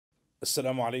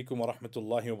Assalamu alaikum wa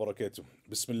rahmatullahi wa barakatuh.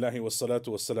 Bismillahi wa salatu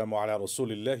wa salamu ala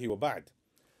rasulillahi wa ba'd.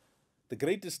 The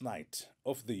greatest night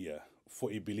of the year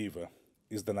for a believer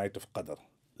is the night of Qadr,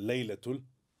 Laylatul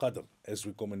Qadr, as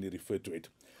we commonly refer to it.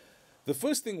 The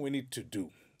first thing we need to do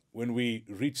when we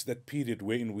reach that period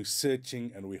wherein we're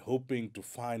searching and we're hoping to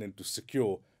find and to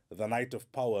secure the night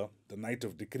of power, the night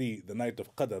of decree, the night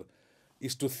of Qadr,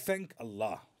 is to thank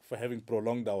Allah for having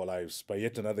prolonged our lives by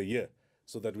yet another year,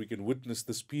 so that we can witness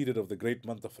this period of the great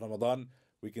month of Ramadan.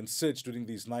 We can search during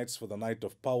these nights for the night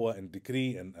of power and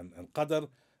decree and Qadr,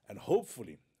 and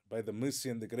hopefully, by the mercy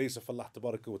and the grace of Allah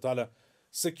Ta'ala,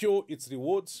 secure its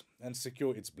rewards and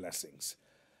secure its blessings.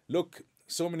 Look,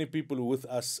 so many people were with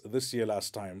us this year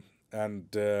last time, and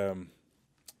they're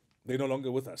no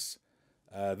longer with us.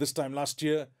 This time last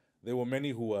year, there were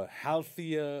many who were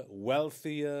healthier,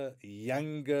 wealthier,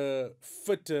 younger,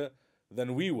 fitter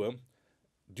than we were.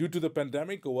 Due to the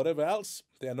pandemic or whatever else,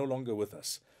 they are no longer with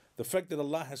us. The fact that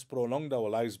Allah has prolonged our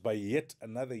lives by yet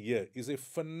another year is a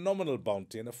phenomenal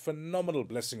bounty and a phenomenal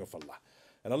blessing of Allah.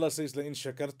 And Allah says, لَإِن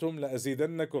شَكَرْتُمْ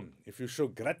لَأَزِيدَنَّكُمْ. If you show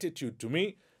gratitude to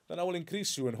me, then I will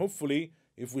increase you. And hopefully,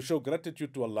 if we show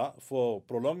gratitude to Allah for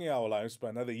prolonging our lives by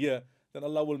another year, then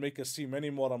Allah will make us see many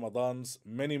more Ramadans,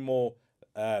 many more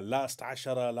last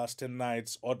Ashara, last 10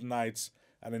 nights, odd nights,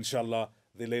 and insh'Allah,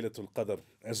 the Laylatul Qadr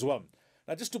as well.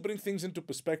 Now, just to bring things into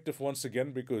perspective once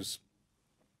again, because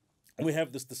we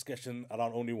have this discussion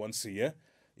around only once a year.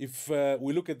 If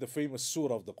we look at the famous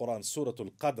surah of the Quran, Surah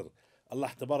Al-Qadr,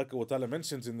 Allah Ta'ala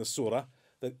mentions in the surah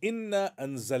that Inna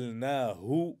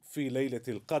anzalnahu fi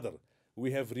Laylatul Qadr.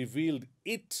 We have revealed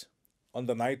it on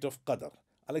the night of Qadr.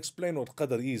 I'll explain what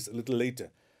Qadr is a little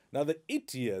later. Now, the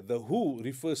it here, the who,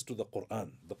 refers to the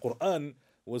Quran. The Quran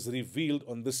was revealed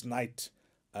on this night.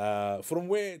 From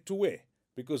where to where?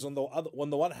 Because on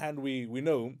the one hand, we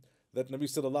know that Nabi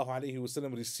sallallahu alayhi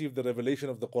wasallam received the revelation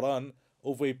of the Quran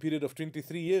over a period of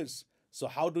 23 years. So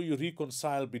how do you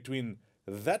reconcile between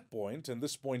that point and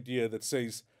this point here that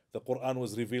says the Quran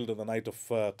was revealed on the night of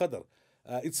Qadr?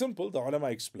 It's simple. The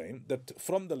ulama explain that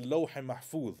from the Lawh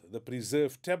Mahfuz, the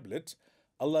preserved tablet,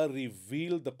 Allah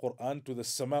revealed the Quran to the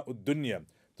Sama'ud Dunya,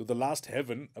 to the last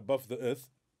heaven above the earth,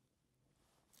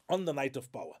 on the night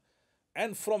of power.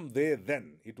 And from there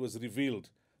then, it was revealed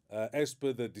as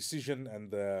per the decision and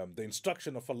the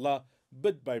instruction of Allah,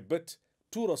 bit by bit,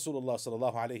 to Rasulullah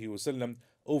sallallahu alayhi wasallam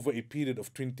over a period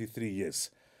of 23 years.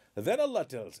 Then Allah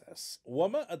tells us,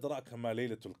 وَمَا أَدْرَاكَ مَا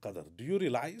لَيْلَةُ الْقَدْرِ. Do you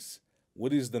realize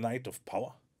what is the night of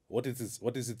power? What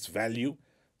is its value,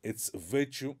 its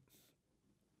virtue,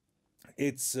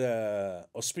 its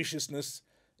auspiciousness,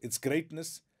 its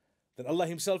greatness? Then Allah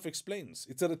Himself explains.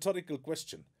 It's a rhetorical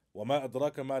question. وَمَا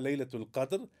أَدْرَاكَ مَا لَيْلَةُ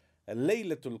الْقَدْرِ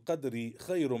لَيْلَةُ الْقَدْرِ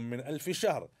خَيْرٌ مِّنْ أَلْفِ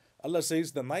شَهْرٍ. Allah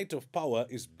says the night of power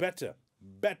is better,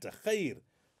 خَيْر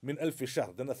مِّنْ أَلْفِ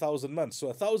شَهْرٍ, than 1,000 months. So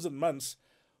 1,000 months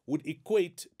would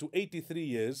equate to 83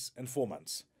 years and 4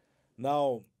 months.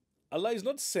 Now, Allah is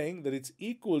not saying that it's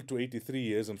equal to 83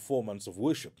 years and 4 months of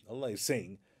worship. Allah is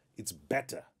saying it's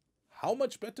better. How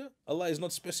much better? Allah is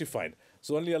not specified.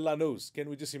 So only Allah knows. Can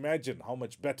we just imagine how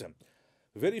much better?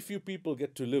 Very few people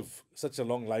get to live such a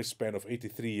long lifespan of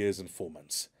 83 years and 4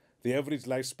 months. The average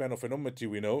lifespan of an ummati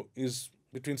we know is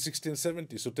between 60 and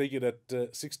 70, so take it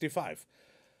at 65.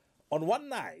 On one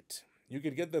night, you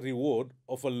can get the reward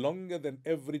of a longer than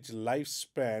average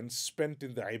lifespan spent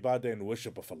in the ibadah and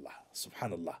worship of Allah.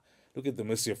 Subhanallah. Look at the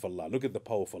mercy of Allah. Look at the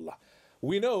power of Allah.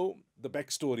 We know the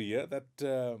backstory here that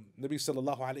Nabi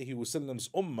sallallahu alayhi wasallam's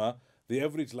ummah, the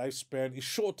average lifespan is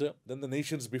shorter than the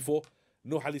nations before.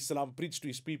 Nuh alayhi salam preached to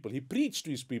his people. He preached to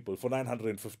his people for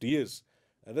 950 years.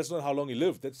 And that's not how long he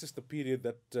lived. That's just the period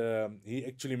that he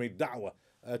actually made da'wah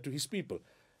to his people.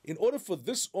 In order for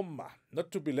this ummah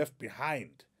not to be left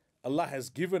behind, Allah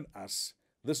has given us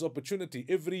this opportunity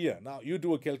every year. Now, you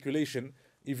do a calculation.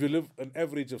 If you live an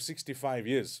average of 65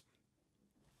 years,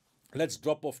 let's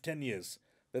drop off 10 years.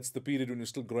 That's the period when you're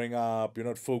still growing up, you're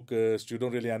not focused, you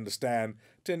don't really understand.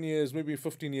 10 years, maybe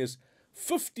 15 years.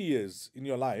 50 years in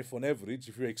your life, on average,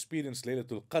 if you experienced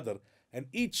Laylatul Qadr, and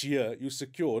each year you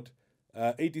secured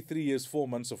 83 years, 4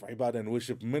 months of ibadah and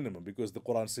worship minimum, because the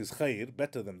Quran says khair,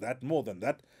 better than that, more than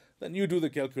that, then you do the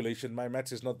calculation. My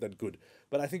maths is not that good.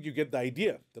 But I think you get the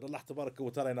idea that Allah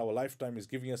Ta'ala in our lifetime is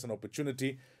giving us an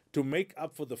opportunity to make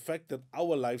up for the fact that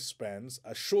our lifespans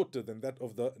are shorter than that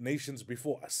of the nations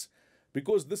before us.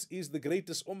 Because this is the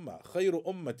greatest ummah, khayru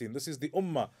ummatin. This is the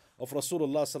ummah of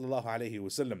Rasulullah sallallahu alayhi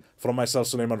wasallam. From myself,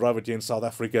 Suleiman, Ravat in South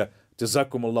Africa,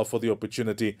 Jazakumullah for the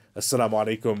opportunity. Assalamu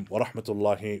alaikum wa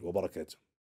rahmatullahi wa barakatuh.